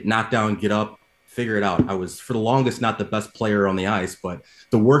knock down, get up, figure it out. I was, for the longest, not the best player on the ice, but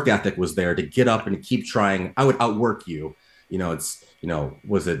the work ethic was there to get up and to keep trying. I would outwork you.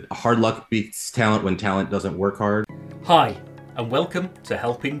 Was it hard luck beats talent when talent doesn't work hard? Hi, and welcome to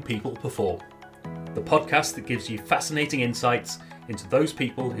Helping People Perform, the podcast that gives you fascinating insights into those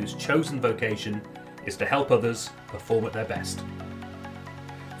people whose chosen vocation is to help others perform at their best.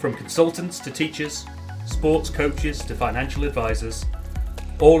 From consultants to teachers, sports coaches to financial advisors,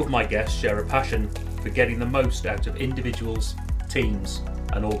 all of my guests share a passion for getting the most out of individuals, teams,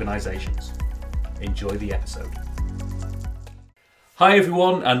 and organisations. Enjoy the episode. Hi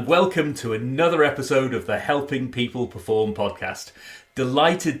everyone, and welcome to another episode of the Helping People Perform podcast.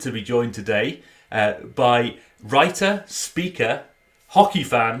 Delighted to be joined today by writer, speaker, hockey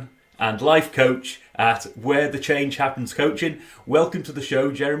fan, and life coach at Where the Change Happens Coaching. Welcome to the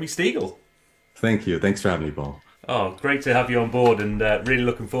show, Jeremy Stegall. Thank you. Thanks for having me, Paul. Oh, great to have you on board, and really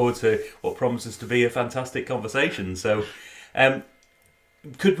looking forward to what promises to be a fantastic conversation. So,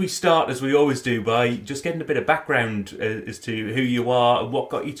 could we start, as we always do, by just getting a bit of background as to who you are and what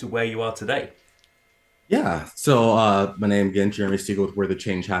got you to where you are today? Yeah. So my name again, Jeremy Stegall with Where the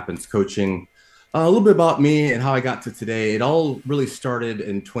Change Happens Coaching. A little bit about me and how I got to today. It all really started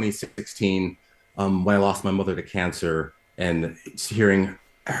in 2016 when I lost my mother to cancer, and hearing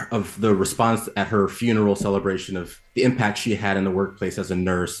of the response at her funeral celebration of the impact she had in the workplace as a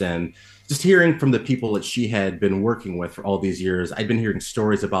nurse, and just hearing from the people that she had been working with for all these years. I'd been hearing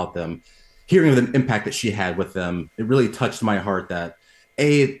stories about them, hearing of the impact that she had with them. It really touched my heart that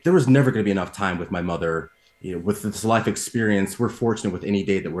there was never going to be enough time with my mother. With this life experience, we're fortunate with any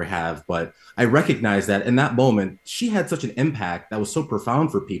day that we have, but I recognized that in that moment, she had such an impact that was so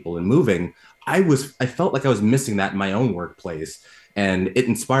profound for people and moving. I felt like I was missing that in my own workplace. And it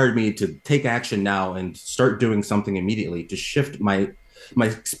inspired me to take action now and start doing something immediately to shift my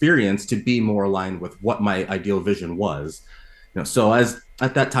experience to be more aligned with what my ideal vision was. So as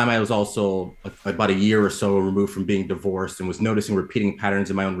at that time, I was also about a year or so removed from being divorced and was noticing repeating patterns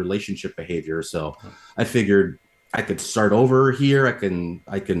in my own relationship behavior. So I figured I could start over here. I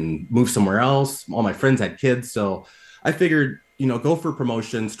can move somewhere else. All my friends had kids, so I figured, go for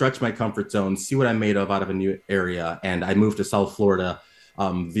promotion, stretch my comfort zone, see what I'm made of out of a new area. And I moved to South Florida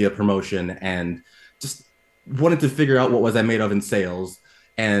via promotion, and just wanted to figure out what was I made of in sales.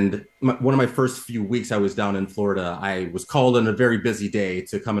 And one of my first few weeks I was down in Florida, I was called on a very busy day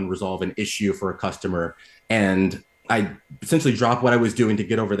to come and resolve an issue for a customer. And I essentially dropped what I was doing to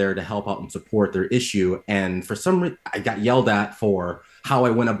get over there to help out and support their issue. And for some reason, I got yelled at for how I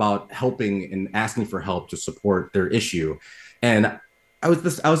went about helping and asking for help to support their issue. And I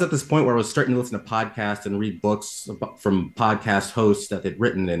was at this point where I was starting to listen to podcasts and read books from podcast hosts that they'd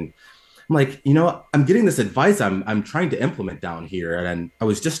written. And I'm like, I'm getting this advice I'm trying to implement down here. And I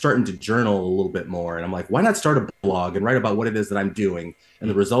was just starting to journal a little bit more. And I'm like, why not start a blog and write about what it is that I'm doing and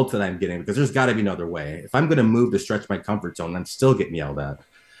the results that I'm getting? Because there's got to be another way. If I'm going to move to stretch my comfort zone, I'm still getting yelled at.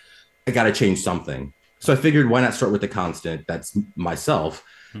 I got to change something. So I figured, why not start with the constant? That's myself.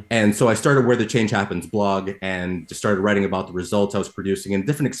 And so I started Where the Change Happens blog and just started writing about the results I was producing and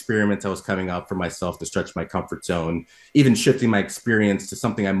different experiments I was coming up for myself to stretch my comfort zone, even shifting my experience to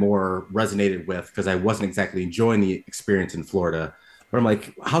something I more resonated with, because I wasn't exactly enjoying the experience in Florida. But I'm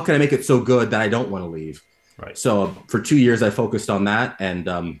like, how can I make it so good that I don't want to leave? Right. So for 2 years, I focused on that, and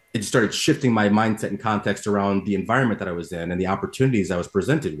it just started shifting my mindset and context around the environment that I was in and the opportunities I was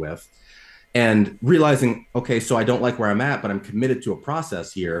presented with. And realizing, okay, so I don't like where I'm at, but I'm committed to a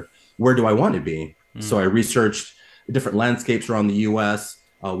process here. Where do I want to be? So I researched different landscapes around the U.S.,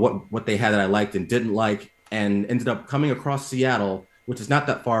 what they had that I liked and didn't like, and ended up coming across Seattle, which is not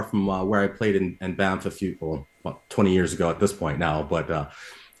that far from where I played in Banff about 20 years ago at this point now. But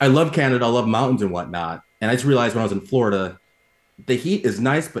I love Canada, I love mountains and whatnot. And I just realized when I was in Florida, the heat is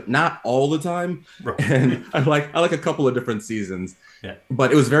nice, but not all the time. Right. And I like a couple of different seasons. Yeah.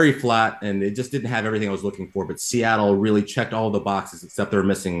 But it was very flat, and it just didn't have everything I was looking for. But Seattle really checked all the boxes, except they were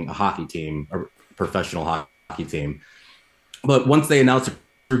missing a hockey team, a professional hockey team. But once they announced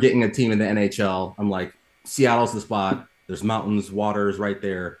we're getting a team in the NHL, I'm like, Seattle's the spot. There's mountains, waters right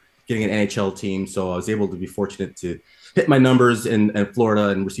there, getting an NHL team. So I was able to be fortunate to hit my numbers in Florida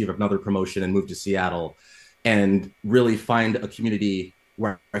and receive another promotion and move to Seattle and really find a community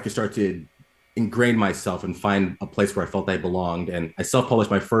where I could start to ingrain myself and find a place where I felt I belonged. And I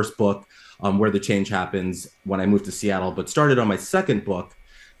self-published my first book, Where the Change Happens, when I moved to Seattle, but started on my second book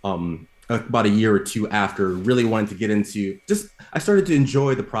about a year or two after, really wanting to get into I started to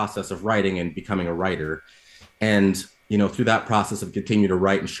enjoy the process of writing and becoming a writer. And, through that process of continuing to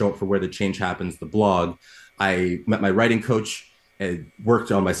write and show up for Where the Change Happens, the blog, I met my writing coach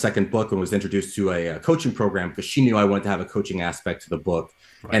worked on my second book and was introduced to a coaching program because she knew I wanted to have a coaching aspect to the book.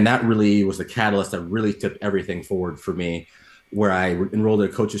 Right. And that really was the catalyst that really tipped everything forward for me, where I enrolled in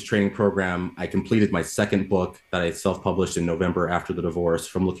a coaches training program. I completed my second book that I self-published in November after the divorce,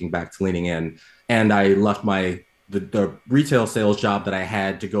 From Looking Back to Leaning In. And I left the retail sales job that I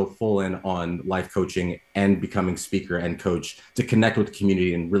had to go full in on life coaching and becoming speaker and coach to connect with the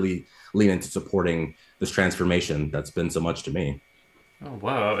community and really lean into supporting this transformation that's been so much to me. Oh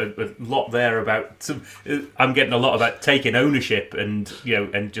wow, a lot there about. I'm getting a lot about taking ownership and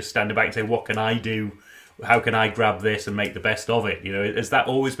and just standing back and saying, what can I do? How can I grab this and make the best of it? Has that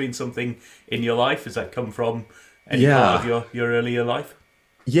always been something in your life? Has that come from any part of Yeah. your earlier life?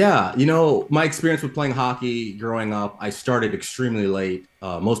 Yeah, my experience with playing hockey growing up, I started extremely late.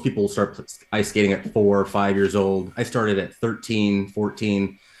 Most people start ice skating at 4 or 5 years old. I started at 13,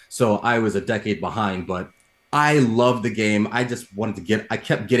 14. So I was a decade behind, but I loved the game. I just wanted I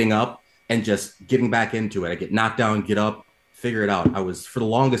kept getting up and just getting back into it. I get knocked down, get up, figure it out. I was, for the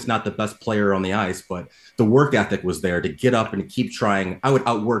longest, not the best player on the ice, but the work ethic was there to get up and to keep trying. I would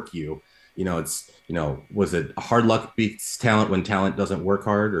outwork you. Was it hard luck beats talent when talent doesn't work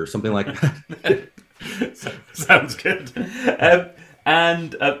hard or something like that? Sounds good.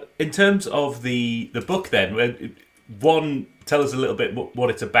 And in terms of the book, then, one, tell us a little bit what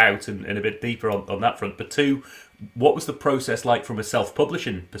it's about and a bit deeper on that front. But two, what was the process like from a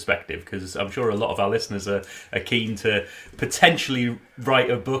self-publishing perspective? Because I'm sure a lot of our listeners are keen to potentially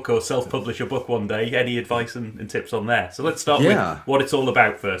write a book or self-publish a book one day. Any advice and tips on there? So let's start with Yeah. what it's all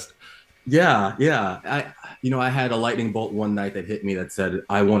about first. Yeah, yeah. I had a lightning bolt one night that hit me that said,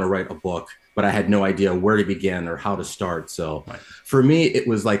 I want to write a book, but I had no idea where to begin or how to start. So Right. for me, it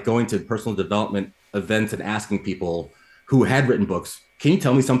was like going to personal development events and asking people who had written books, can you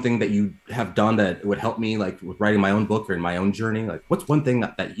tell me something that you have done that would help me, like with writing my own book or in my own journey? Like, what's one thing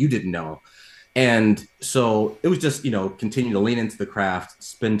that you didn't know? And so it was just, continue to lean into the craft,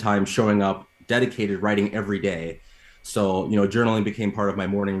 spend time showing up, dedicated writing every day. So, journaling became part of my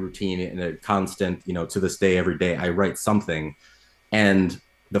morning routine and a constant, to this day, every day I write something. And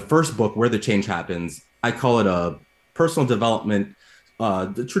the first book, Where the Change Happens, I call it a personal development,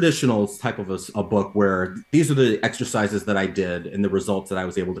 the traditional type of a book where these are the exercises that I did and the results that I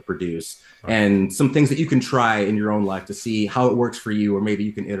was able to produce, Right. and some things that you can try in your own life to see how it works for you, or maybe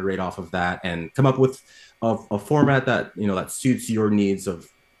you can iterate off of that and come up with a format that that suits your needs of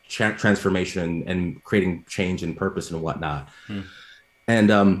transformation and creating change and purpose and whatnot. Hmm.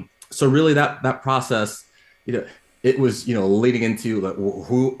 And so really that process, it was, leading into like,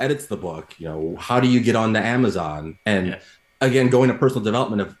 who edits the book, how do you get on to Amazon? And Yeah. again, going to personal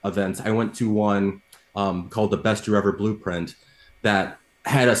development events, I went to one called the Best You Ever Blueprint that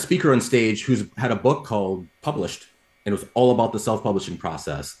had a speaker on stage who's had a book called Published. And it was all about the self-publishing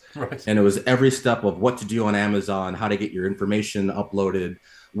process. Right. And it was every step of what to do on Amazon, how to get your information uploaded,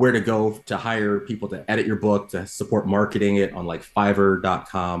 where to go to hire people to edit your book, to support marketing it on like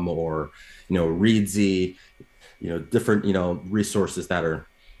Fiverr.com or, Readsy, different, resources that are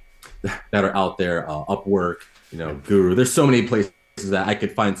out there, Upwork, Guru. There's so many places that I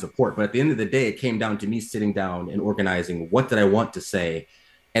could find support. But at the end of the day, it came down to me sitting down and organizing what did I want to say,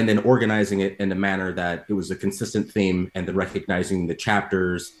 and then organizing it in a manner that it was a consistent theme, and then recognizing the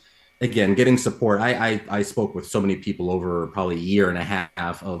chapters. Again, getting support. I spoke with so many people over probably a year and a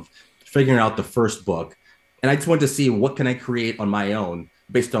half of figuring out the first book. And I just wanted to see what can I create on my own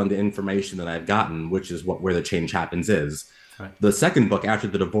based on the information that I've gotten, which is Where the Change Happens is. Right. The second book, After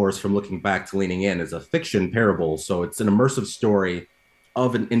the Divorce, From Looking Back to Leaning In, is a fiction parable. So it's an immersive story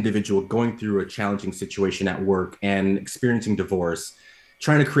of an individual going through a challenging situation at work and experiencing divorce,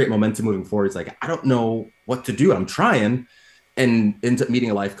 trying to create momentum moving forward. It's like, I don't know what to do. I'm trying, and ends up meeting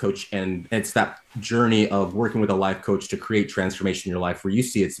a life coach. And it's that journey of working with a life coach to create transformation in your life where you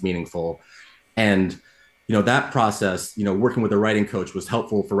see it's meaningful. And, that process, working with a writing coach was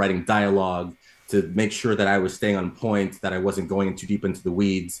helpful for writing dialogue to make sure that I was staying on point, that I wasn't going too deep into the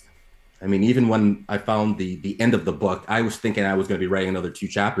weeds. I mean, even when I found the end of the book, I was thinking I was going to be writing another 2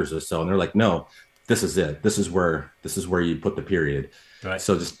 chapters or so. And they're like, no, this is it. This is where you put the period. Right.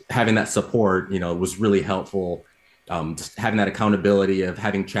 So just having that support, was really helpful. Just having that accountability of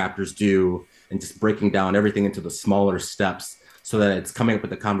having chapters due and just breaking down everything into the smaller steps so that it's coming up with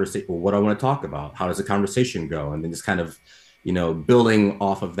the conversation. Well, what do I want to talk about? How does the conversation go? And then just kind of, building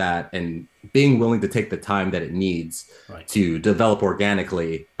off of that and being willing to take the time that it needs Right. to develop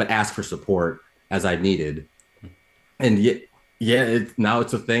organically, but ask for support as I needed. And now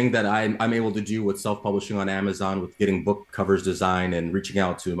it's a thing that I'm able to do with self-publishing on Amazon, with getting book covers designed and reaching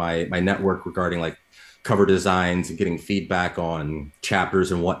out to my network regarding like cover designs and getting feedback on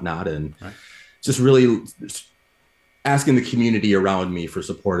chapters and whatnot, and Right. just really asking the community around me for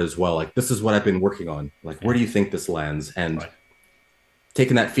support as well. Like, this is what I've been working on. Like, where Yeah. do you think this lands? And Right.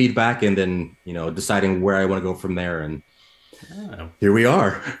 taking that feedback and then, deciding where I want to go from there. And Oh. here we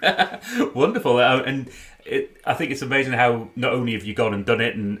are. Wonderful. I think it's amazing how not only have you gone and done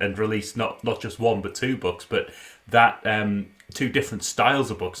it and released not just one but two books, but that two different styles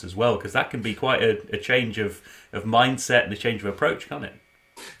of books as well, because that can be quite a change of mindset and a change of approach, can't it?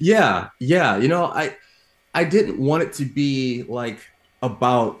 Yeah. Yeah. I didn't want it to be like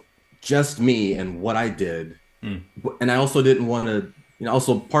about just me and what I did. Mm. And I also didn't want to,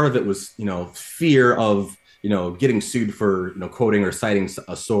 also part of it was, fear of, getting sued for, quoting or citing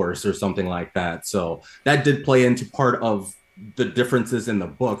a source or something like that. So that did play into part of the differences in the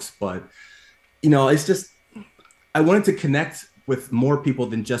books. But, it's just, I wanted to connect with more people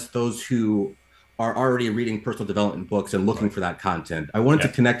than just those who are already reading personal development books and looking Right. for that content. I wanted to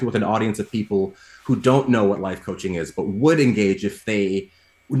Yeah. connect with an audience of people who don't know what life coaching is, but would engage if they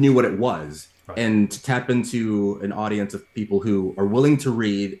knew what it was. Right. And to tap into an audience of people who are willing to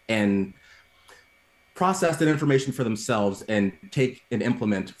read and process that information for themselves and take and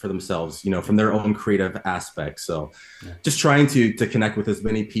implement for themselves, from their own creative aspects. So Yeah. just trying to connect with as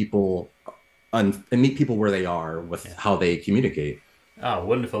many people and meet people where they are with Yeah. how they communicate. Oh,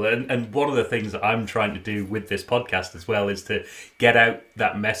 wonderful. And one of the things that I'm trying to do with this podcast as well is to get out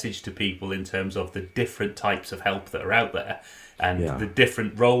that message to people in terms of the different types of help that are out there and Yeah. the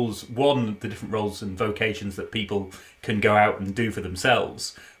different roles, the different roles and vocations that people can go out and do for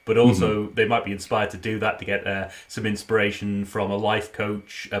themselves. But also, they might be inspired to do that to get some inspiration from a life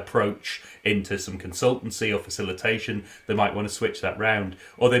coach approach into some consultancy or facilitation. They might want to switch that round,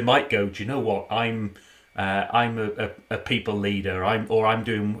 or they might go, "Do you know what? I'm a people leader. I'm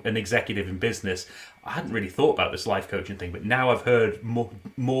doing an executive in business. I hadn't really thought about this life coaching thing, but now I've heard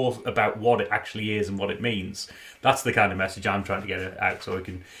more about what it actually is and what it means." That's the kind of message I'm trying to get out, so I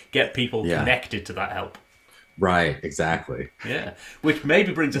can get people Yeah. connected to that help. Right. Exactly. Yeah, which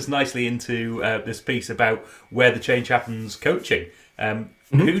maybe brings us nicely into this piece about where the change happens coaching.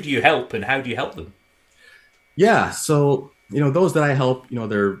 Who do you help and how do you help them? Yeah. So, those that I help,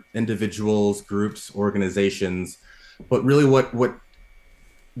 they're individuals, groups, organizations. But really what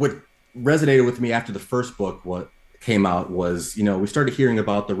resonated with me after the first book, what came out was, we started hearing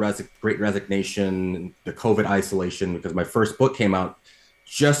about the great resignation, the COVID isolation, because my first book came out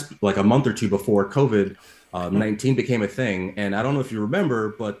just like a month or two before COVID 19 became a thing. And I don't know if you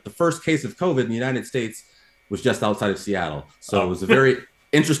remember, but the first case of COVID in the United States was just outside of Seattle. So it was a very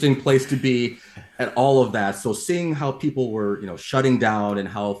interesting place to be at all of that. So seeing how people were, shutting down and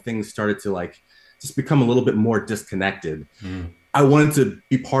how things started to like just become a little bit more disconnected. I wanted to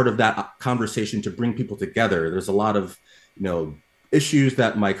be part of that conversation to bring people together. There's a lot of, issues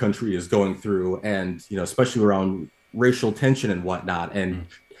that my country is going through, and, especially around racial tension and whatnot. And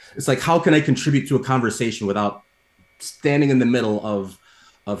it's like, how can I contribute to a conversation without standing in the middle of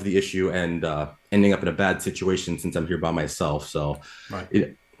the issue and ending up in a bad situation since I'm here by myself. So,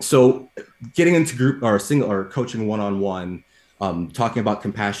 Right. so getting into group or single or coaching one-on-one, talking about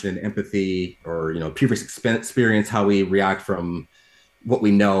compassion and empathy, or previous experience, how we react from what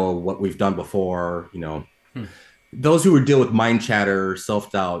we know, what we've done before. Those who would deal with mind chatter,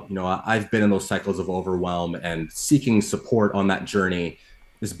 self-doubt. I've been in those cycles of overwhelm, and seeking support on that journey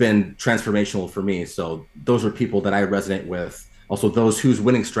has been transformational for me. So those are people that I resonate with. Also, those whose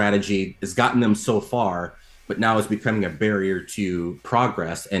winning strategy has gotten them so far, but now is becoming a barrier to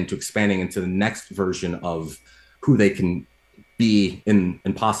progress and to expanding into the next version of who they can be in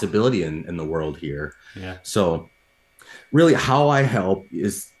possibility in the world here. Yeah. So really how I help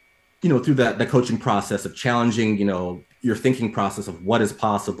is, through the coaching process of challenging, your thinking process of what is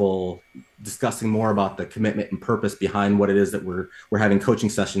possible, discussing more about the commitment and purpose behind what it is that we're having coaching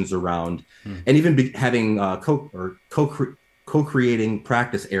sessions around, and even having co-creating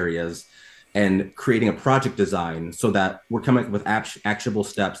practice areas and creating a project design so that we're coming up with actionable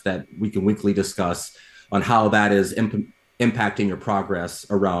steps that we can weekly discuss on how that is impacting your progress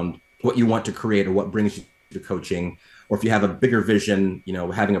around what you want to create or what brings you to coaching. Or if you have a bigger vision,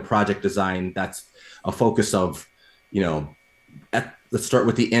 having a project design that's a focus of, let's start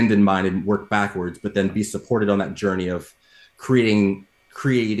with the end in mind and work backwards, but then be supported on that journey of creating,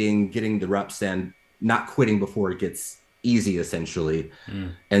 getting the reps and not quitting before it gets easy, essentially,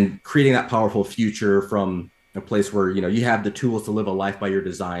 and creating that powerful future from a place where, you have the tools to live a life by your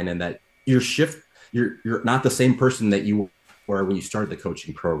design, and that you're not the same person that you were when you started the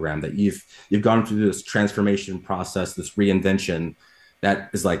coaching program, that you've gone through this transformation process, this reinvention that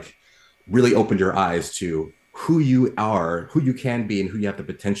is like really opened your eyes to who you are, who you can be, and who you have the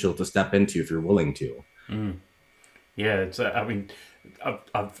potential to step into if you're willing to. Yeah, I mean,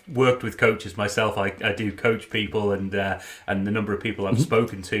 I've worked with coaches myself. I do coach people, and the number of people I've Mhm.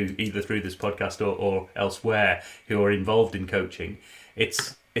 spoken to either through this podcast or elsewhere who are involved in coaching,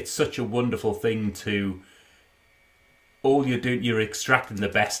 it's such a wonderful thing to all you're doing. You're extracting the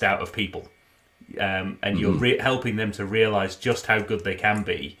best out of people, and you're Mhm. helping them to realize just how good they can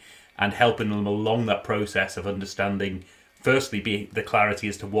be, and helping them along that process of understanding. Firstly, be the clarity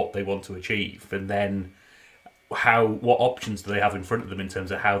as to what they want to achieve, and then what options do they have in front of them in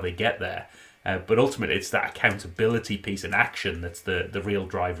terms of how they get there. But ultimately, it's that accountability piece and action that's the real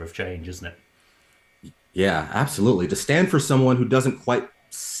driver of change, isn't it? Yeah, absolutely. To stand for someone who doesn't quite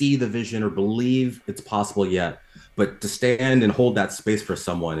see the vision or believe it's possible yet, but to stand and hold that space for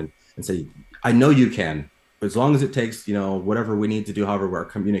someone and say, I know you can, but as long as it takes, whatever we need to do, however our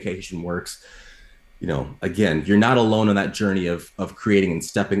communication works, again, you're not alone on that journey of creating and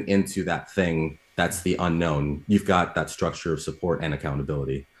stepping into that thing that's the unknown. You've got that structure of support and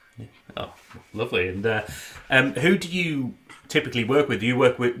accountability. Oh, lovely. And who do you typically work with? Do you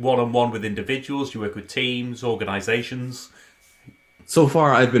work with one-on-one with individuals? Do you work with teams, organizations? So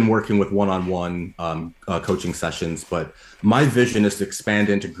far, I've been working with one-on-one coaching sessions, but my vision is to expand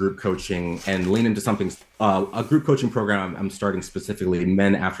into group coaching and lean into something, a group coaching program I'm starting specifically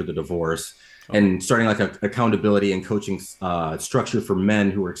men after the divorce, Oh, and starting like a accountability and coaching structure for men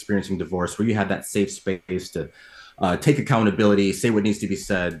who are experiencing divorce, where you have that safe space to take accountability, say what needs to be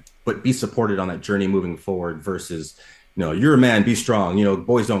said, but be supported on that journey moving forward versus, you're a man, be strong,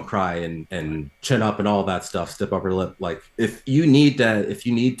 boys don't cry and chin up and all that stuff, step up your lip. Like if you need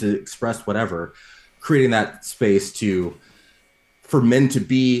to express whatever, creating that space to for men to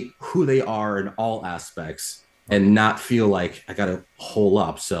be who they are in all aspects right. and not feel like I got to hole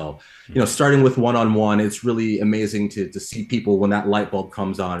up. So, starting with one-on-one, it's really amazing to see people when that light bulb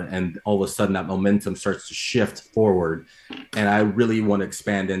comes on and all of a sudden that momentum starts to shift forward. And I really want to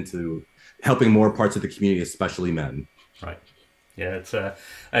expand into helping more parts of the community, especially men. Right. Yeah,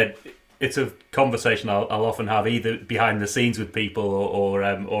 it's a conversation I'll often have either behind the scenes with people or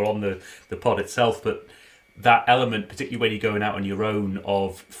on the pod itself. But that element, particularly when you're going out on your own,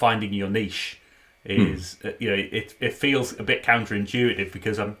 of finding your niche, Hmm. is it feels a bit counterintuitive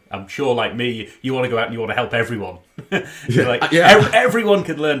because I'm sure like me you want to go out and you want to help everyone. You're Yeah. like Yeah. everyone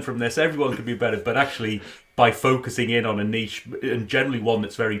can learn from this, everyone can be better, but actually by focusing in on a niche and generally one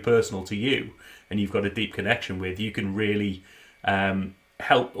that's very personal to you and you've got a deep connection with, you can really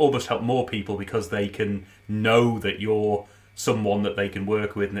help more people because they can know that you're someone that they can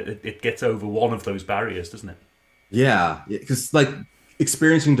work with, and it gets over one of those barriers, doesn't it? Yeah. Because like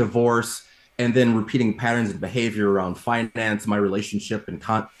experiencing divorce and then repeating patterns of behavior around finance, my relationship and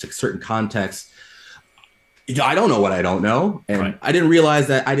to certain contexts, I don't know what I don't know. Right. And I didn't realize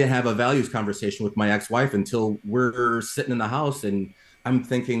that I didn't have a values conversation with my ex-wife until we're sitting in the house and I'm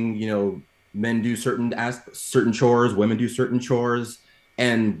thinking, men do certain chores, women do certain chores.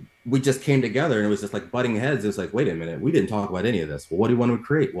 And we just came together and it was just like butting heads. It was like, wait a minute, we didn't talk about any of this. Well, what do you want to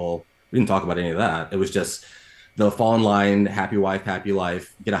create? Well, we didn't talk about any of that. It was just the fall in line, happy wife, happy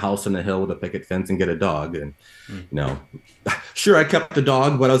life, get a house on the hill with a picket fence and get a dog. And, Mm. you know, sure, I kept the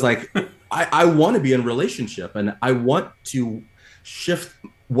dog, but I was like, I want to be in a relationship and I want to shift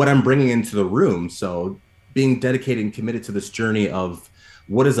what I'm bringing into the room. So being dedicated and committed to this journey of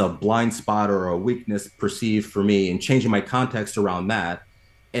what is a blind spot or a weakness perceived for me and changing my context around that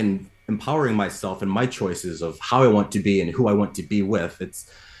and empowering myself and my choices of how I want to be and who I want to be with.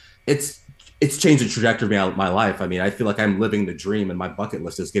 It's it's changed the trajectory of my life. I mean, I feel like I'm living the dream and my bucket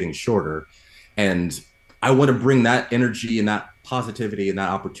list is getting shorter. And I want to bring that energy and that positivity and that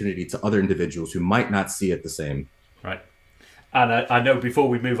opportunity to other individuals who might not see it the same. Right. And I know before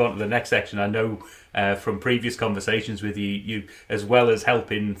we move on to the next section, I know from previous conversations with you, you as well as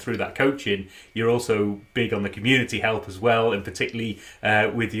helping through that coaching, you're also big on the community help as well, and particularly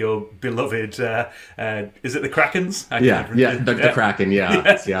with your beloved, is it the Krakens? I Yeah, can't yeah, remember. the Kraken, yeah,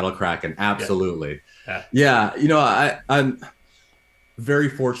 Yeah, Seattle Kraken, yeah, absolutely. yeah. Yeah, I'm very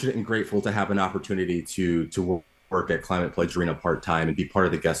fortunate and grateful to have an opportunity to work at Climate Pledge Arena part time and be part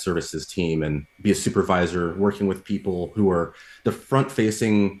of the guest services team and be a supervisor working with people who are the front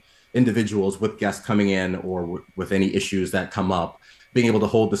facing individuals with guests coming in or with any issues that come up, being able to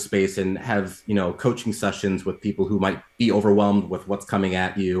hold the space and have coaching sessions with people who might be overwhelmed with what's coming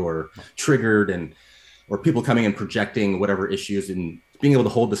at you or triggered and or people coming and projecting whatever issues and being able to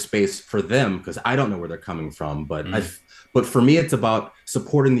hold the space for them because I don't know where they're coming from. Mm, But for me, it's about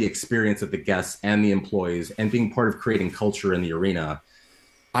supporting the experience of the guests and the employees and being part of creating culture in the arena.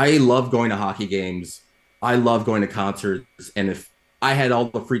 I love going to hockey games. I love going to concerts. And if I had all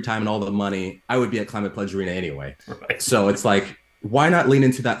the free time and all the money, I would be at Climate Pledge Arena anyway. Right. So it's like, why not lean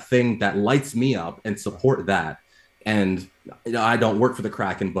into that thing that lights me up and support that? And I don't work for the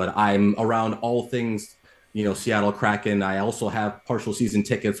Kraken, but I'm around all things, Seattle Kraken. I also have partial season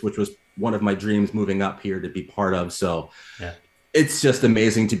tickets, which was one of my dreams moving up here to be part of. So Yeah. it's just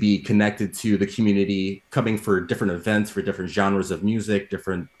amazing to be connected to the community, coming for different events, for different genres of music,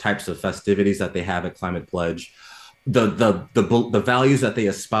 different types of festivities that they have at Climate Pledge. The values that they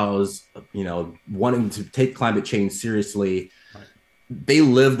espouse, wanting to take climate change seriously, Right. they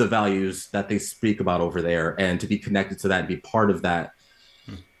live the values that they speak about over there, and to be connected to that and be part of that,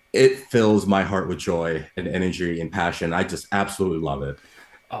 Hmm. it fills my heart with joy and energy and passion. I just absolutely love it.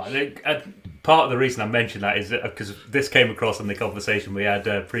 Oh, I think, part of the reason I mentioned that is because this came across in the conversation we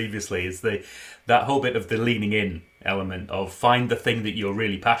had previously. Is that whole bit of the leaning in element of find the thing that you're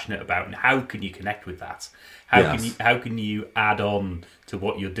really passionate about, and how can you connect with that? Yes. How can you add on to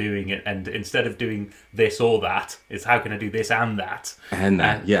what you're doing, and instead of doing this or that, is how can I do this and that? And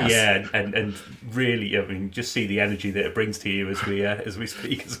that, yes. Yeah, and really, I mean, just see the energy that it brings to you as we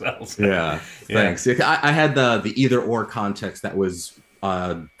speak as well. So, Yeah, yeah, thanks. I had the either or context that was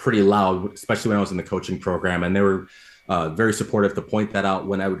pretty loud, especially when I was in the coaching program, and they were very supportive to point that out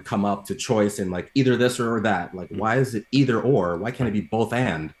when I would come up to choice and like either this or that. Like, why is it either or? Why can't it be both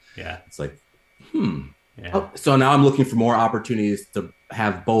and? yeah, It's like, hmm. yeah. Oh, so now I'm looking for more opportunities to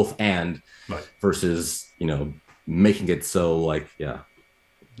have both and Right. versus making it so like yeah,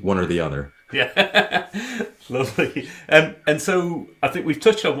 one or the other. Yeah, lovely. And so I think we've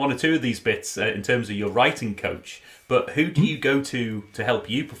touched on one or two of these bits in terms of your writing coach. But who do you go to help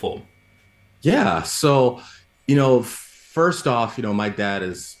you perform? Yeah. So, first off, my dad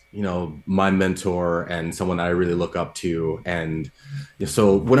is, my mentor and someone that I really look up to. And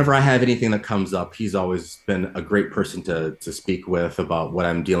so whenever I have anything that comes up, he's always been a great person to speak with about what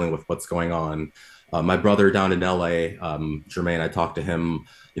I'm dealing with, what's going on. My brother down in LA, Jermaine, I talk to him,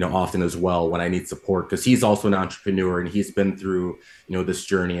 often as well when I need support because he's also an entrepreneur and he's been through, this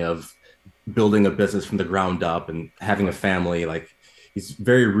journey of building a business from the ground up and having a family. Like he's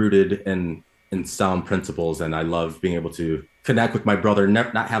very rooted in sound principles, and I love being able to connect with my brother,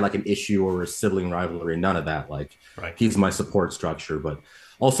 not have like an issue or a sibling rivalry, none of that. Like Right. he's my support structure, but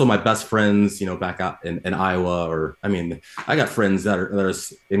also my best friends, back out in Iowa, or I mean, I got friends that are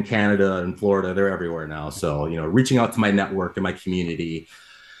in Canada and Florida, they're everywhere now. So, reaching out to my network and my community,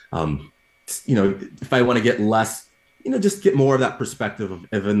 um, if I want to get less, just get more of that perspective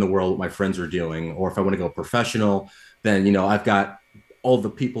of in the world what my friends are doing, or if I want to go professional, then I've got all the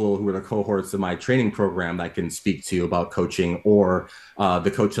people who are the cohorts of my training program that I can speak to about coaching, or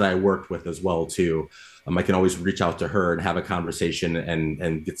the coach that I worked with as well too. I can always reach out to her and have a conversation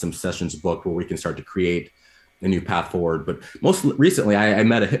and get some sessions booked where we can start to create a new path forward. But most recently, I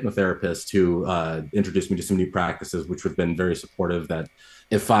met a hypnotherapist who introduced me to some new practices, which have been very supportive. That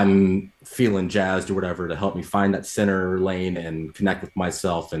if I'm feeling jazzed or whatever, to help me find that center lane and connect with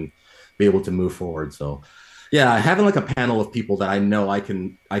myself and be able to move forward. So, yeah, having like a panel of people that I know I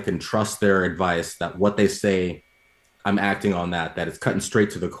can trust their advice, that what they say, I'm acting on that it's cutting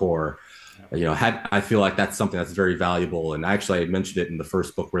straight to the core. I feel like that's something that's very valuable. And actually, I mentioned it in the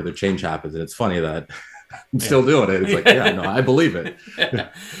first book where the change happens. And it's funny that I'm still doing it. It's like, yeah, no, I believe it.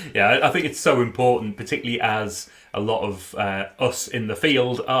 Yeah, I think it's so important, particularly as a lot of us in the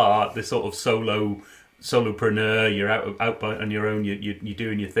field are the sort of solopreneur. You're out on your own. You're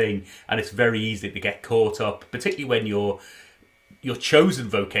doing your thing, and it's very easy to get caught up, particularly when your chosen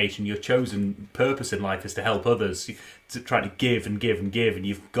vocation, your chosen purpose in life is to help others, to try to give and give and give, and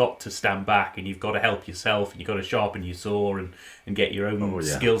you've got to stand back and you've got to help yourself and you've got to sharpen your saw and get your own Oh,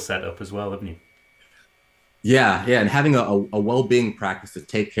 yeah. skill set up as well, haven't you? Yeah, yeah, and having a well-being practice to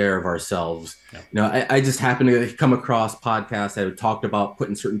take care of ourselves. Yeah. I just happened to come across podcasts that had talked about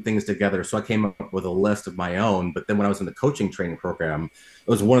putting certain things together, so I came up with a list of my own. But then when I was in the coaching training program, it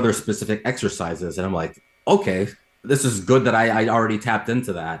was one of their specific exercises, and I'm like, okay, this is good that I already tapped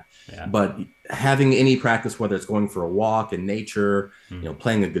into that. Yeah. But having any practice, whether it's going for a walk in nature,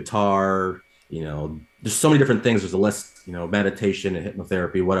 playing a guitar, there's so many different things. There's a list, meditation and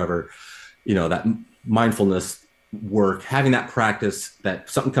hypnotherapy, whatever, that mindfulness work, having that practice that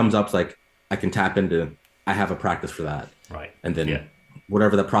something comes up, like I can tap into, I have a practice for that. Right. And then Yeah.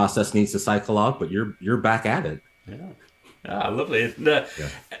 whatever the process needs to cycle out, but you're back at it. Yeah. Ah, lovely. Yeah.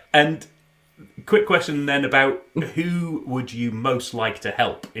 And quick question then about who would you most like to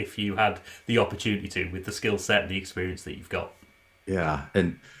help if you had the opportunity to, with the skill set and the experience that you've got? Yeah.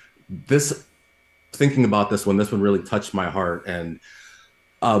 And thinking about this one really touched my heart. And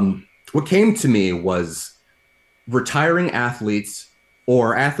What came to me was retiring athletes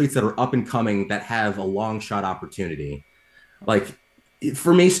or athletes that are up and coming that have a long shot opportunity. Like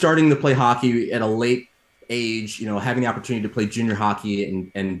for me, starting to play hockey at a late age, having the opportunity to play junior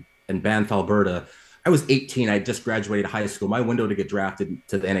hockey and Banff, Alberta. I was 18. I just graduated high school. My window to get drafted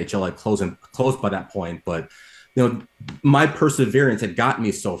to the NHL had closed by that point. But my perseverance had gotten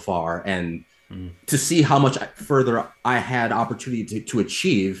me so far, and to see how much further I had opportunity to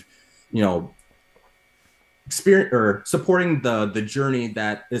achieve, you know, experience or supporting the journey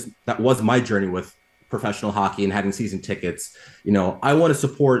that was my journey with professional hockey and having season tickets. I want to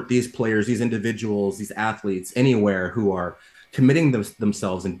support these players, these individuals, these athletes anywhere who are committing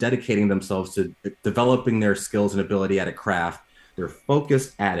themselves and dedicating themselves to developing their skills and ability at a craft. They're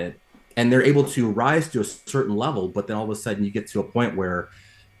focused at it and they're able to rise to a certain level, but then all of a sudden you get to a point where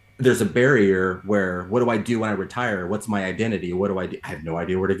there's a barrier where, what do I do when I retire? What's my identity? What do I do? I have no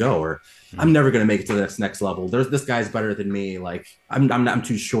idea where to go, or I'm never going to make it to the next level. This guy's better than me. Like I'm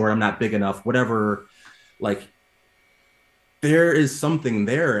too short. I'm not big enough, whatever. Like there is something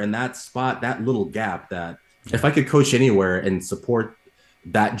there in that spot, that little gap, that if I could coach anywhere and support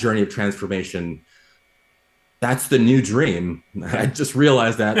that journey of transformation, that's the new dream. I just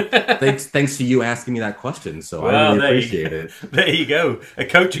realized that thanks to you asking me that question. So I really appreciate it. There you go. A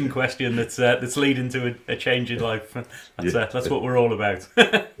coaching question that's leading to a change in life. That's what we're all about.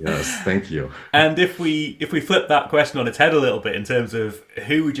 Yes, thank you. And if we flip that question on its head a little bit in terms of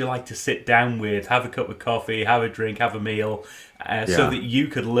who would you like to sit down with, have a cup of coffee, have a drink, have a meal, so that you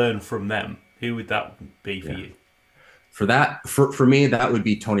could learn from them, who would that be for you? For me, that would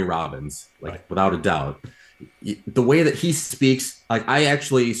be Tony Robbins, without a doubt. The way that he speaks, like I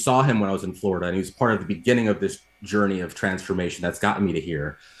actually saw him when I was in Florida, and he was part of the beginning of this journey of transformation that's gotten me to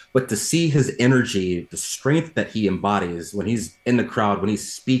here. But to see his energy, the strength that he embodies when he's in the crowd, when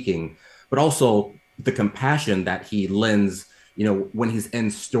he's speaking, but also the compassion that he lends, when he's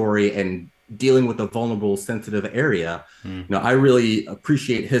in story and dealing with a vulnerable, sensitive area. I really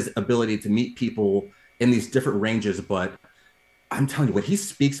appreciate his ability to meet people in these different ranges, but I'm telling you, when he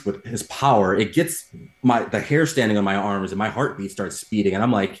speaks with his power, it gets the hair standing on my arms and my heartbeat starts speeding. And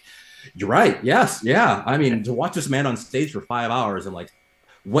I'm like, you're right. Yes. Yeah. I mean, to watch this man on stage for 5 hours and like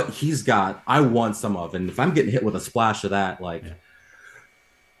what he's got, I want some of. And if I'm getting hit with a splash of that,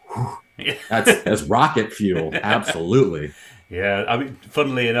 that's rocket fuel. Absolutely. Yeah, I mean,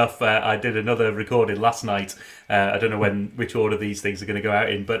 funnily enough, I did another recording last night. I don't know which order these things are going to go out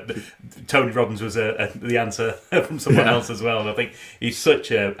in, but Tony Robbins was the answer from someone else as well. And I think he's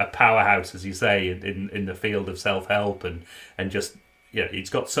such a powerhouse, as you say, in the field of self-help and just, he's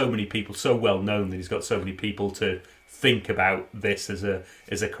got so many people, so well known that he's got so many people to think about this as a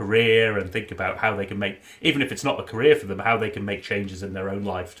career and think about how they can make, even if it's not a career for them, how they can make changes in their own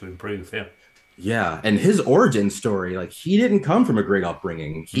life to improve. Yeah. Yeah, and his origin story, like he didn't come from a great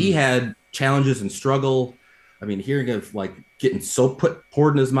upbringing. He had challenges and struggle. I mean, hearing of like getting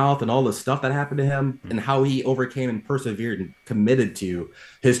poured in his mouth and all the stuff that happened to him and how he overcame and persevered and committed to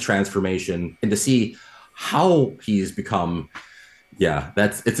his transformation, and to see how he's become,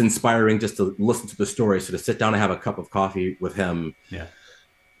 it's inspiring just to listen to the story. So to sit down and have a cup of coffee with him.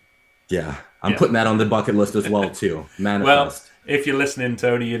 I'm putting that on the bucket list as well too. Manifest. Well, if you're listening,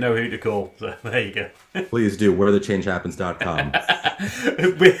 Tony, you know who to call. So there you go. Please do.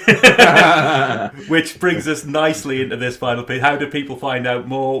 Wherethechangehappens.com. Which brings us nicely into this final piece. How do people find out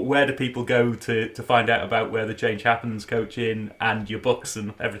more? Where do people go to find out about Where the Change Happens coaching and your books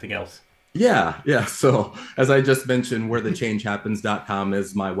and everything else? Yeah. So as I just mentioned, wherethechangehappens.com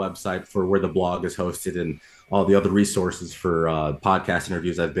is my website for where the blog is hosted and all the other resources for podcast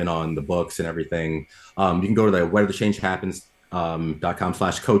interviews I've been on, the books and everything. You can go to the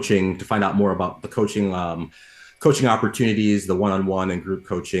wherethechangehappens.com/coaching to find out more about the coaching opportunities, the one-on-one and group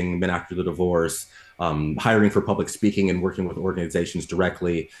coaching, men after the divorce, hiring for public speaking and working with organizations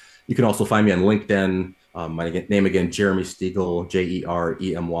directly. You can also find me on LinkedIn. My name again, Jeremy Stegall, Jeremy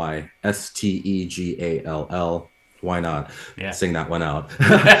Stegall. Why not? Sing that one out.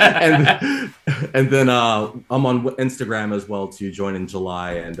 and then I'm on Instagram as well to join in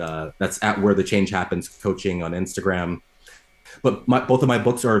July, and that's at Where the Change Happens Coaching on Instagram. But both of my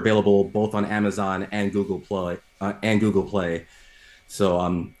books are available both on Amazon and Google Play.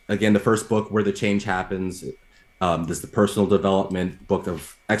 So again, the first book, Where the Change Happens, this is the personal development book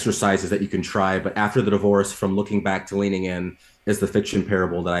of exercises that you can try. But after the divorce, from looking back to leaning in, is the fiction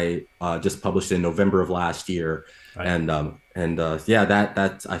parable that I just published in November of last year. Right. And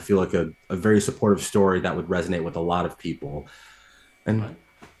that I feel like a very supportive story that would resonate with a lot of people. And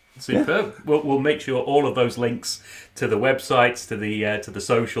Superb. We'll make sure all of those links to the websites, to the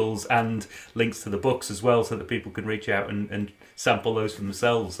socials, and links to the books as well, so that people can reach out and sample those for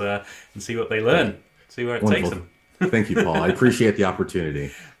themselves and see what they learn, see where it takes them. Thank you, Paul. I appreciate the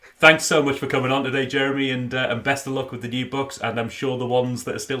opportunity. Thanks so much for coming on today, Jeremy, and best of luck with the new books, and I'm sure the ones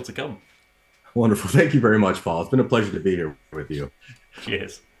that are still to come. Wonderful. Thank you very much, Paul. It's been a pleasure to be here with you.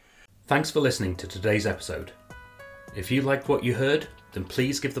 Cheers. Thanks for listening to today's episode. If you liked what you heard, then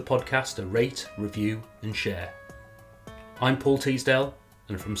please give the podcast a rate, review, and share. I'm Paul Teasdale,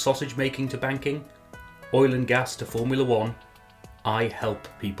 and from sausage making to banking, oil and gas to Formula One, I help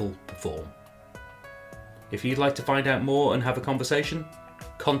people perform. If you'd like to find out more and have a conversation,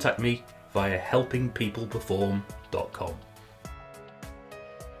 contact me via helpingpeopleperform.com.